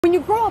When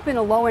you grow up in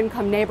a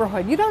low-income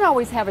neighborhood, you don't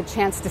always have a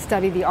chance to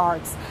study the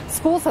arts.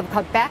 Schools have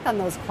cut back on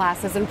those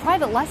classes and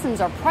private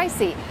lessons are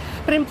pricey.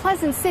 But in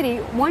Pleasant City,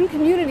 one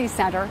community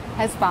center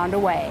has found a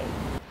way.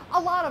 A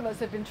lot of us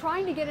have been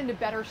trying to get into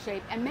better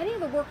shape, and many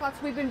of the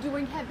workouts we've been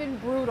doing have been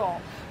brutal.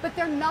 But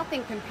they're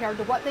nothing compared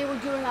to what they were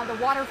doing on the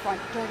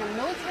waterfront during a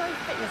military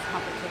fitness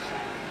competition.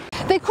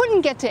 They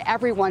couldn't get to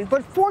everyone,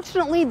 but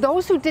fortunately,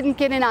 those who didn't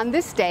get in on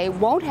this day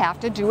won't have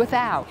to do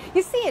without.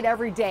 You see it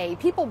every day.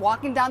 People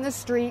walking down the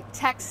street,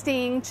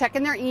 texting,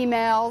 checking their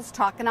emails,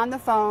 talking on the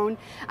phone.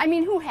 I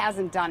mean, who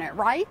hasn't done it,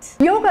 right?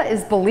 Yoga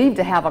is believed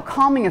to have a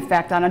calming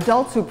effect on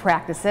adults who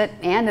practice it,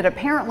 and it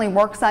apparently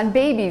works on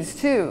babies,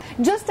 too.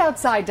 Just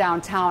outside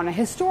downtown, a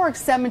historic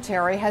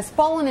cemetery has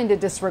fallen into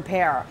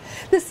disrepair.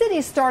 The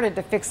city started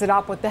to fix it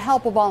up with the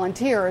help of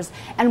volunteers,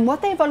 and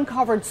what they've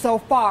uncovered so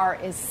far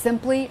is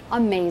simply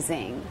amazing.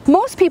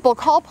 Most people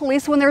call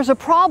police when there's a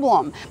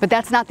problem, but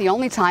that's not the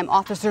only time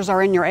officers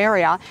are in your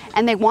area,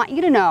 and they want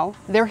you to know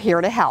they're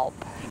here to help.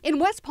 In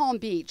West Palm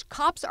Beach,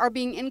 cops are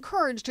being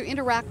encouraged to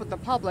interact with the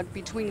public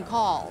between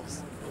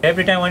calls.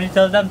 Every time when you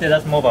tell them, they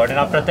just move out, and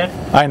after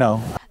that? I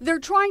know. They're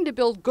trying to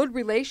build good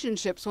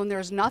relationships when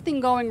there's nothing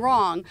going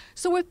wrong,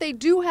 so if they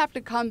do have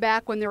to come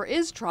back when there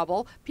is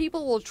trouble,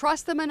 people will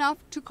trust them enough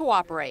to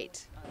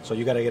cooperate. So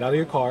you got to get out of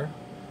your car.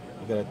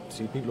 You gotta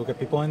see people, look at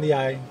people in the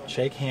eye,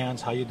 shake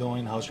hands. How you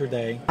doing? How's your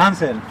day?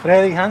 Hansel,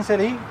 Freddy, Hansel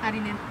y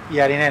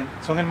Arinen.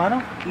 ¿Son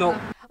hermanos? No.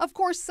 Of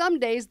course, some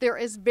days there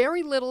is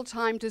very little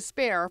time to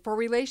spare for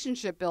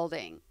relationship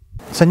building.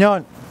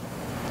 Señor,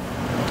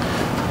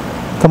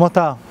 ¿cómo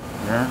está?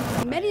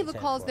 Many of the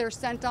calls they're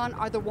sent on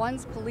are the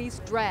ones police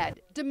dread.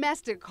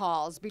 Domestic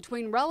calls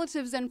between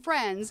relatives and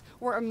friends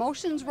where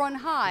emotions run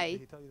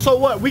high. So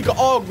what? We could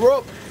all grow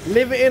up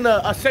living in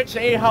a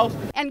Section 8 house.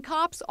 And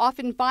cops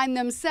often find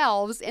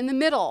themselves in the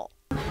middle.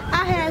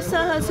 I had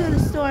sent her to the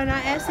store and I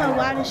asked her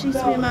why did she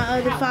spend my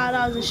other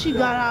 $5 and she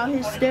got all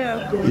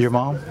hysterical. Your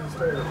mom?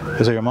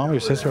 Is it your mom or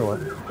your sister or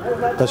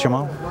what? That's your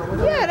mom?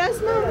 Yeah,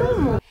 that's my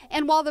mom.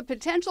 And while the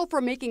potential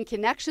for making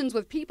connections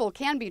with people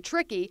can be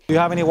tricky, Do you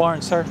have any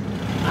warrants, sir?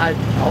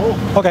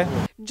 Oh. Okay.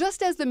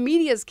 just as the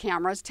media's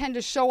cameras tend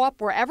to show up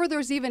wherever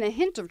there's even a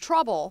hint of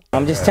trouble,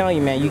 I'm just telling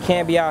you, man, you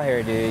can't be out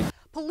here, dude.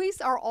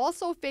 police are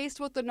also faced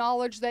with the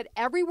knowledge that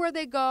everywhere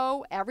they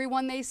go,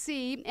 everyone they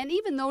see, and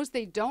even those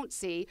they don't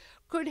see,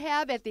 could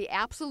have at the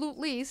absolute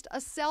least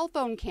a cell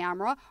phone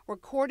camera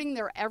recording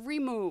their every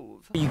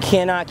move. You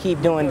cannot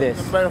keep doing this.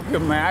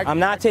 I'm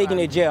not taking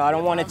you to jail. I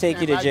don't want to take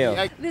you to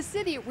jail. The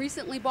city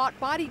recently bought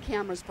body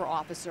cameras for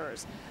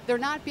officers. They're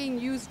not being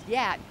used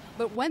yet,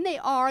 but when they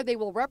are, they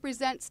will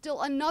represent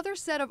still another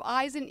set of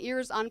eyes and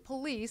ears on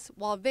police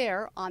while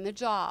they're on the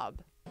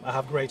job. I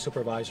have great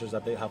supervisors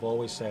that they have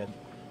always said,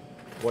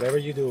 whatever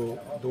you do,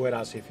 do it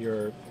as if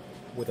you're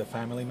with a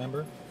family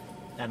member,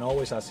 and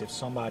always as if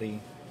somebody,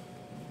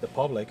 the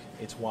public,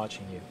 is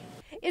watching you.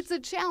 It's a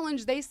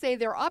challenge they say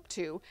they're up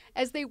to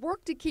as they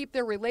work to keep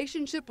their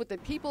relationship with the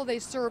people they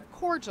serve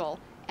cordial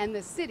and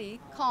the city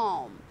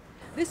calm.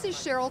 This is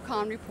Sheryl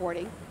Kahn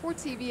reporting for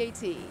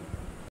TV18.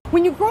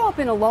 When you grow up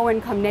in a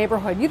low-income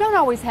neighborhood, you don't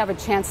always have a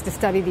chance to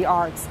study the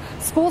arts.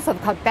 Schools have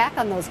cut back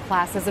on those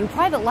classes and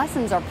private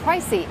lessons are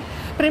pricey.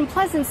 But in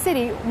Pleasant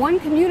City,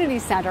 one community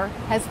center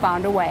has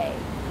found a way.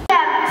 We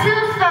have 2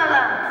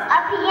 solos,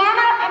 a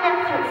piano and a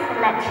flute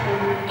selection.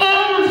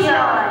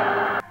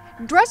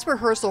 Enjoy! Dress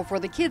rehearsal for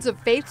the kids of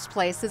Faith's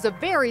Place is a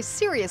very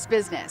serious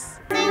business.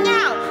 Sing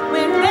out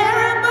when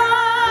they're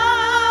above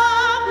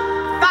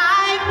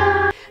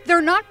 5.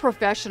 They're not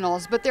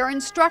professionals, but their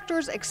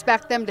instructors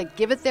expect them to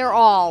give it their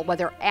all,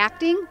 whether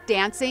acting,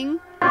 dancing,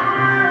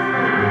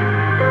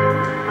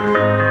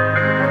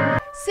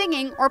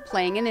 singing, or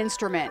playing an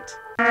instrument.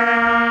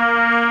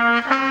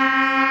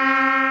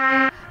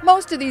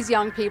 Most of these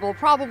young people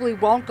probably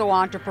won't go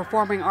on to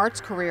performing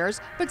arts careers,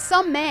 but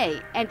some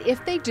may, and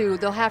if they do,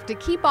 they'll have to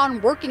keep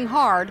on working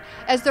hard,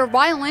 as their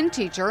violin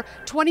teacher,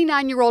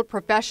 29-year-old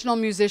professional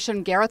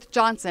musician Gareth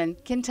Johnson,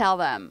 can tell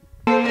them.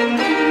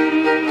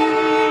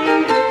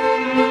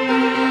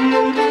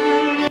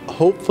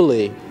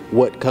 Hopefully,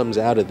 what comes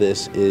out of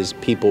this is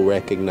people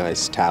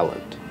recognize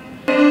talent.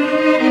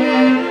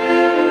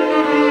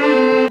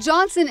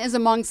 Johnson is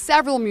among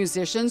several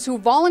musicians who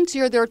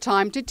volunteer their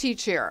time to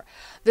teach here.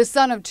 The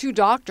son of 2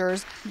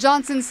 doctors,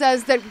 Johnson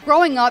says that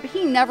growing up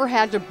he never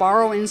had to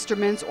borrow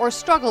instruments or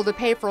struggle to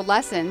pay for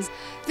lessons,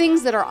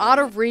 things that are out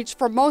of reach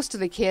for most of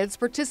the kids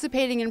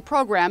participating in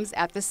programs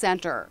at the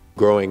center.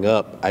 Growing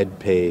up, I'd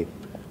pay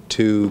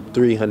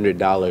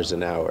 $200–300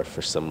 an hour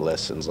for some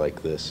lessons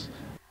like this.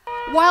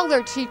 While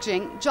they're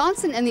teaching,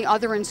 Johnson and the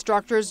other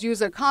instructors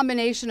use a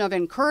combination of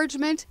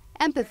encouragement,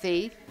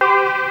 empathy,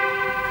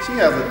 she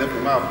has a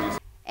different mouthpiece,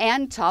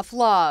 and tough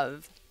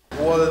love.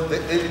 Well, they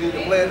need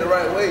to play it the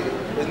right way.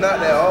 It's not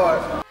that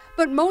hard.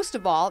 But most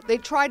of all, they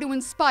try to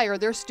inspire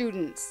their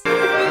students.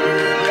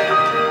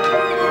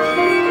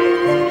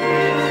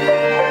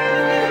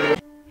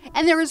 And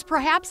And there is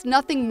perhaps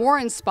nothing more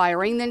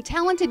inspiring than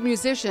talented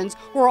musicians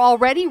who are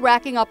already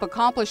racking up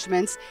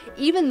accomplishments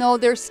even though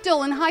they're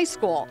still in high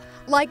school,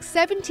 like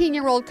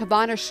 17-year-old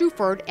Kavana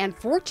Shuford and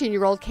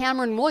 14-year-old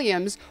Cameron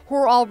Williams, who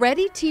are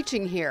already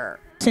teaching here.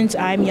 Since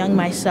I'm young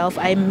myself,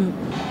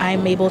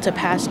 I'm able to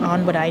pass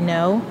on what I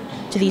know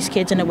to these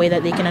kids in a way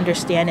that they can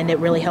understand, and it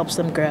really helps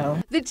them grow.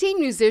 The teen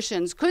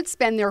musicians could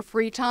spend their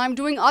free time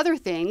doing other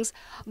things,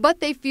 but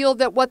they feel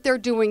that what they're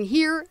doing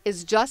here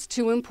is just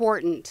too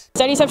important.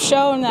 Studies have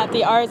shown that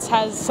the arts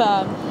has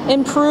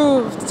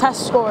improved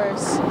test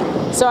scores,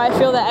 so I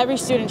feel that every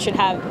student should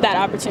have that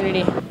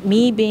opportunity.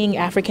 Me being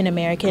African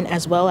American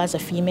as well as a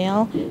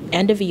female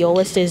and a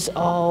violist is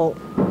all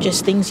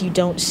just things you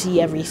don't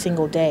see every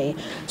single day.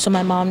 So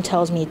my mom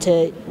tells me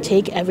to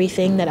take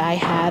everything that I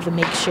have and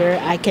make sure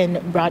I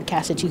can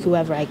broadcast it to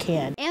whoever I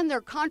can. And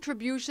their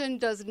contribution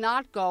does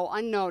not go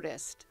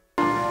unnoticed.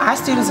 Our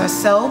students are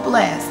so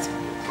blessed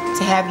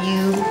to have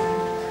you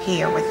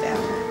here with them.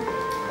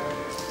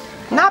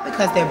 Not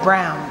because they're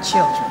brown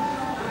children,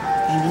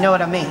 and you know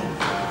what I mean,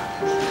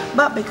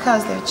 but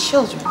because they're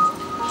children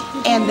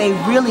and they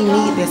really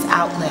need this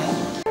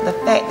outlet. The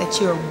fact that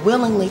you're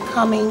willingly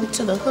coming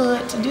to the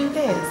hood to do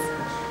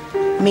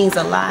this means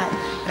a lot,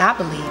 and I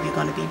believe you're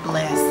going to be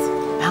blessed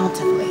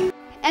bountifully.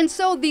 And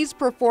so these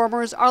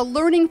performers are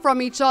learning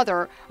from each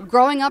other,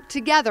 growing up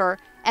together,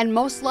 and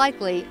most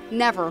likely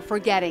never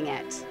forgetting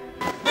it.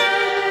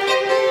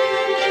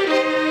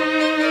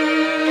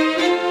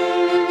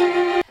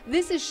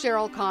 This is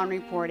Sheryl Kahn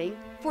reporting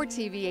for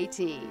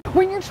TV18.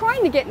 When you're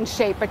trying to get in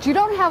shape but you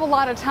don't have a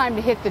lot of time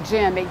to hit the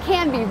gym, it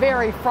can be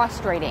very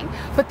frustrating.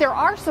 But there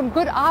are some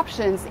good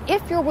options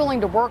if you're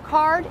willing to work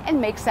hard and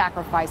make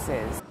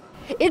sacrifices.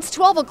 It's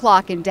 12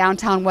 o'clock in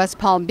downtown West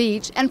Palm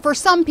Beach, and for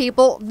some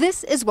people,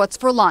 this is what's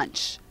for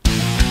lunch.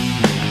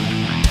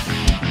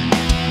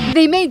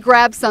 They may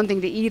grab something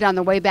to eat on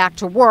the way back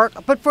to work,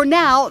 but for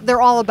now,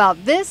 they're all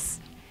about this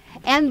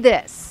and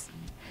this.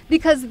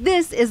 Because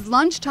this is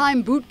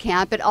Lunchtime Boot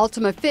Camp at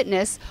Ultima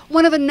Fitness,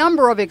 one of a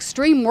number of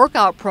extreme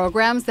workout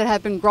programs that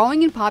have been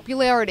growing in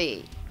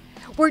popularity,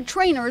 where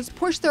trainers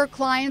push their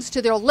clients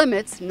to their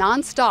limits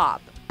nonstop.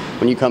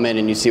 When you come in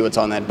and you see what's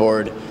on that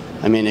board,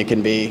 I mean, it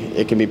can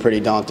be pretty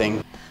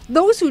daunting.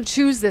 Those who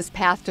choose this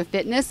path to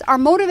fitness are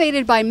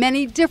motivated by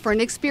many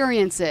different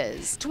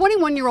experiences.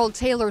 21-year-old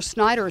Taylor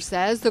Snyder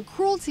says the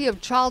cruelty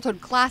of childhood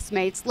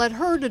classmates led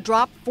her to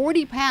drop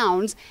 40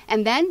 pounds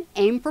and then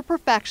aim for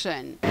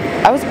perfection.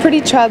 I was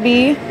pretty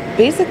chubby.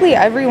 Basically,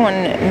 everyone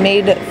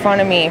made fun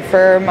of me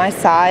for my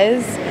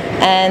size,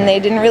 and they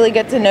didn't really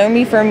get to know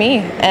me for me,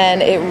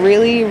 and it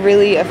really,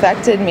 really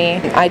affected me.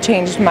 I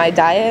changed my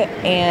diet,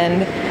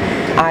 and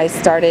I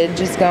started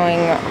just going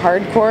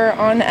hardcore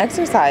on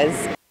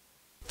exercise.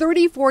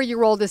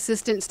 34-year-old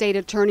Assistant State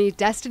Attorney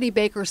Destiny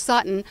Baker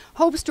Sutton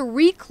hopes to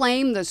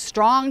reclaim the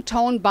strong,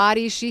 toned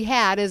body she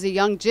had as a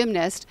young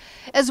gymnast,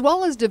 as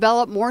well as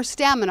develop more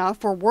stamina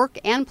for work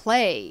and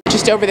play.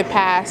 Just over the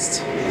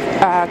past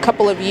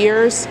couple of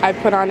years, I've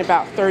put on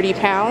about 30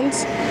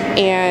 pounds,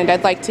 and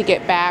I'd like to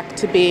get back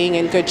to being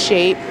in good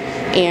shape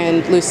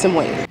and lose some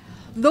weight.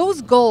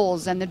 Those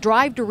goals and the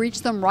drive to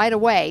reach them right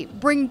away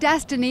bring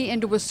Destiny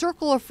into a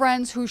circle of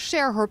friends who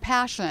share her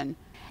passion.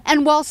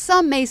 And while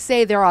some may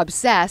say they're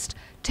obsessed,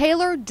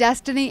 Taylor,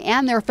 Destiny,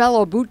 and their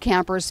fellow boot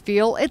campers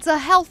feel it's a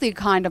healthy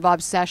kind of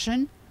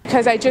obsession.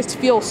 Because I just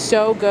feel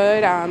so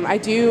good. I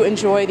do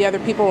enjoy the other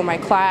people in my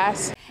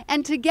class.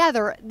 And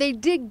together, they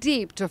dig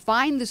deep to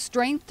find the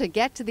strength to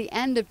get to the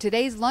end of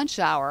today's lunch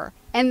hour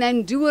and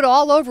then do it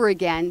all over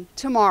again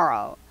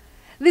tomorrow.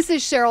 This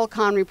is Sheryl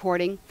Kahn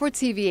reporting for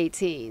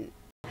TV18.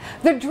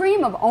 The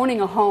dream of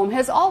owning a home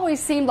has always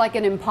seemed like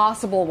an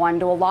impossible one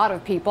to a lot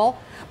of people,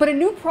 but a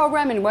new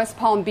program in West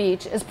Palm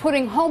Beach is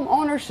putting home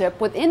ownership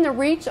within the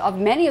reach of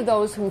many of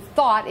those who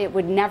thought it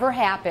would never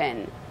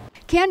happen.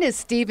 Candace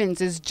Stevens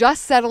is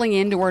just settling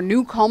into her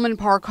new Coleman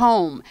Park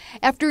home.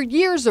 After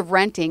years of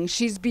renting,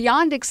 she's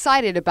beyond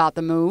excited about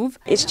the move.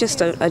 It's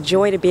just a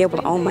joy to be able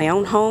to own my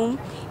own home.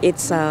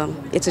 It's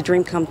a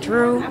dream come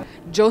true.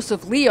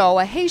 Joseph Leo,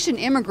 a Haitian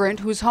immigrant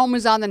whose home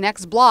is on the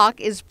next block,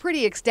 is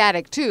pretty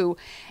ecstatic too.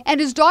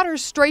 And his daughter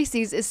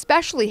Stracy's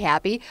especially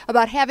happy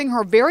about having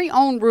her very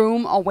own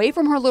room away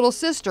from her little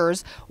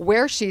sisters,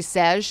 where she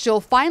says she'll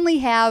finally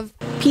have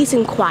peace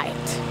and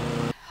quiet.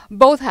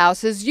 Both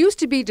houses used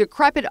to be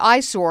decrepit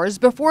eyesores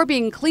before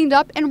being cleaned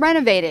up and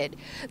renovated.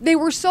 They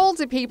were sold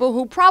to people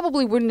who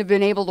probably wouldn't have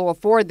been able to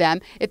afford them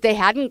if they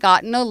hadn't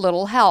gotten a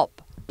little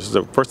help. This is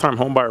a first-time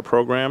homebuyer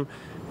program,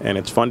 and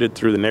it's funded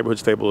through the Neighborhood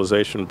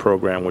Stabilization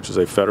Program, which is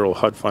a federal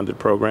HUD-funded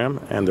program.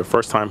 And the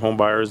first-time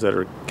homebuyers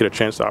that get a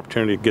chance, the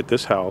opportunity to get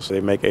this house, they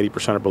make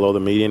 80% or below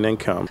the median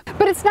income.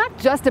 But it's not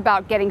just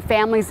about getting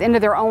families into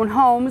their own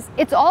homes.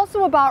 It's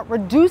also about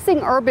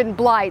reducing urban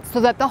blight so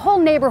that the whole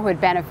neighborhood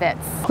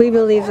benefits. We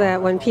believe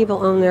that when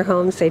people own their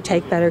homes, they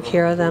take better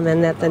care of them,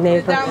 and that the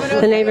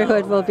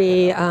neighborhood will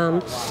be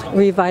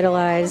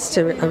revitalized,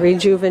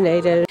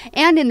 rejuvenated.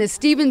 And in the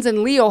Stevens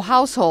and Leo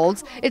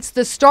households, it's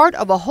the start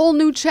of a whole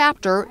new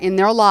chapter chapter in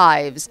their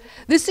lives.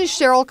 This is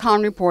Sheryl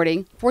Kahn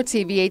reporting for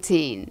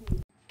TV18.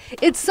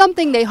 It's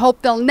something they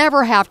hope they'll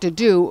never have to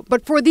do,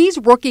 but for these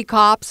rookie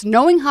cops,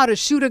 knowing how to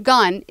shoot a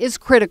gun is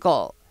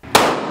critical.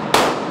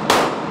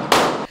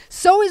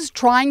 So is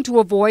trying to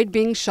avoid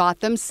being shot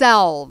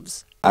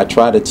themselves. I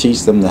try to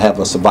teach them to have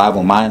a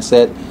survival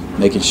mindset,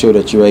 making sure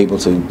that you're able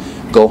to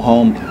go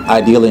home,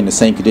 ideally in the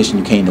same condition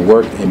you came to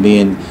work, and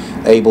being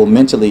able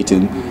mentally to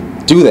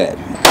do that.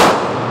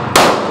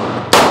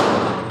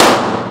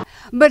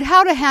 But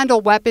how to handle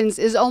weapons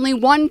is only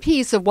one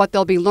piece of what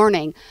they'll be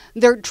learning.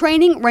 Their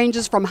training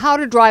ranges from how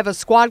to drive a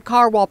squad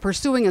car while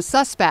pursuing a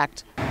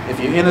suspect. If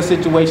you're in a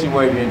situation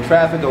where you're in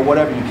traffic or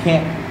whatever, you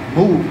can't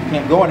move, you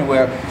can't go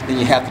anywhere, then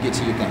you have to get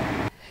to your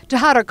gun. To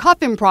how to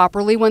cuff him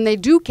properly when they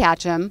do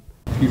catch him.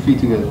 Your feet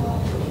together.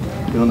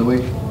 Get on the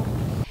way.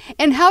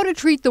 And how to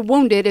treat the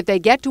wounded if they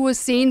get to a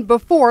scene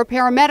before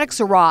paramedics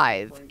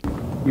arrive.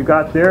 You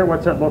got there,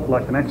 what's that look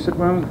like, an exit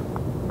wound?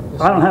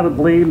 I don't have a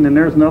bleed, and then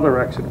there's another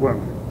exit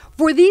wound.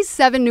 For these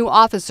 7 new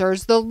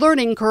officers, the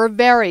learning curve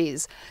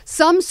varies.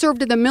 Some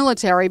served in the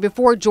military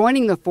before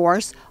joining the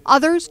force,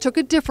 others took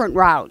a different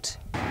route.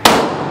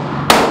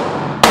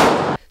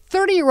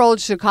 30-year-old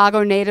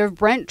Chicago native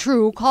Brent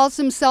True calls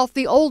himself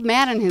the old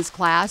man in his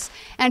class,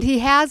 and he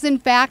has in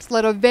fact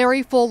led a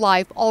very full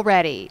life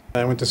already.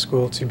 I went to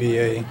school to be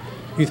a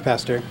youth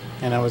pastor,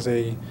 and I was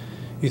a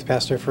youth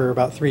pastor for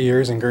about 3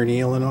 years in Gurnee,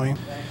 Illinois.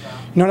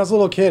 You know, when I was a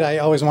little kid, I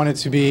always wanted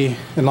to be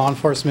in law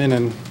enforcement,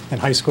 and in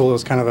high school it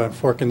was kind of a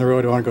fork in the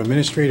road. Do I want to go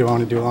ministry? Do I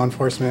want to do law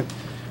enforcement?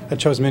 I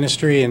chose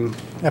ministry, and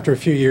after a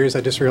few years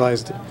I just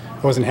realized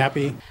I wasn't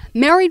happy.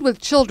 Married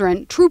with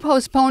children, True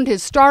postponed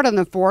his start on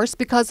the force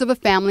because of a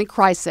family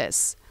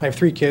crisis. I have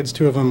 3 kids.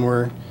 2 of them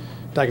were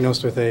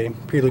diagnosed with a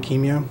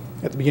pre-leukemia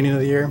at the beginning of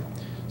the year,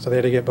 so they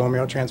had to get bone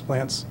marrow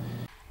transplants.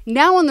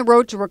 Now on the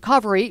road to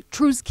recovery,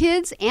 True's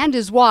kids and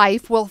his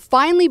wife will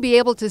finally be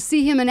able to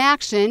see him in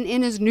action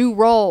in his new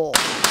role.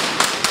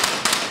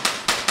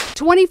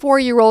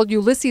 24-year-old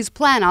Ulysses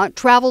Plana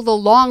traveled a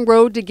long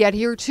road to get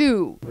here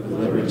too.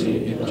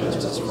 Liberty and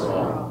justice for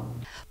all.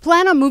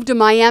 Plana moved to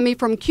Miami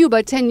from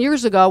Cuba 10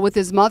 years ago with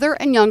his mother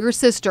and younger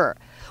sister.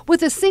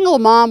 With a single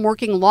mom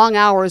working long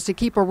hours to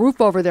keep a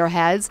roof over their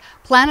heads,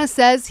 Plana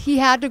says he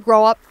had to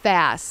grow up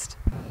fast.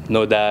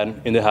 No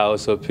dad in the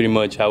house, so pretty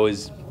much I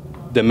was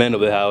the man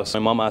of the house. My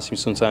mom asks me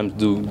sometimes,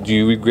 do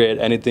you regret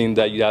anything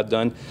that you have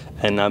done?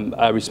 And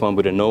I respond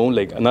with a no,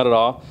 like not at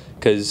all,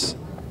 because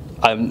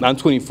I'm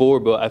 24,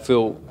 but I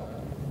feel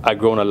I've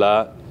grown a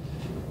lot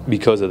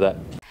because of that.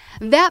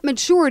 That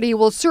maturity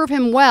will serve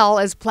him well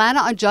as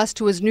Plana adjusts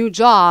to his new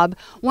job,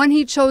 one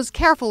he chose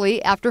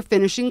carefully after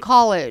finishing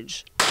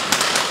college.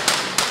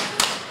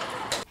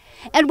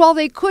 And while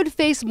they could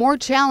face more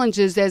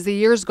challenges as the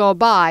years go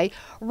by,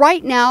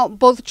 right now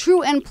both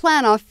True and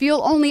Plana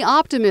feel only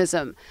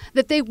optimism,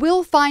 that they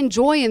will find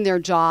joy in their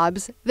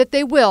jobs, that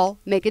they will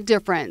make a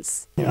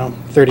difference. You know,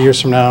 30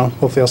 years from now,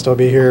 hopefully I'll still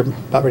be here,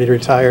 about ready to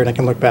retire, and I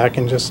can look back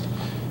and just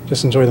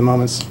enjoy the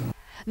moments.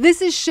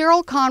 This is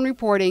Sheryl Kahn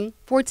reporting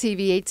for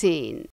TV18.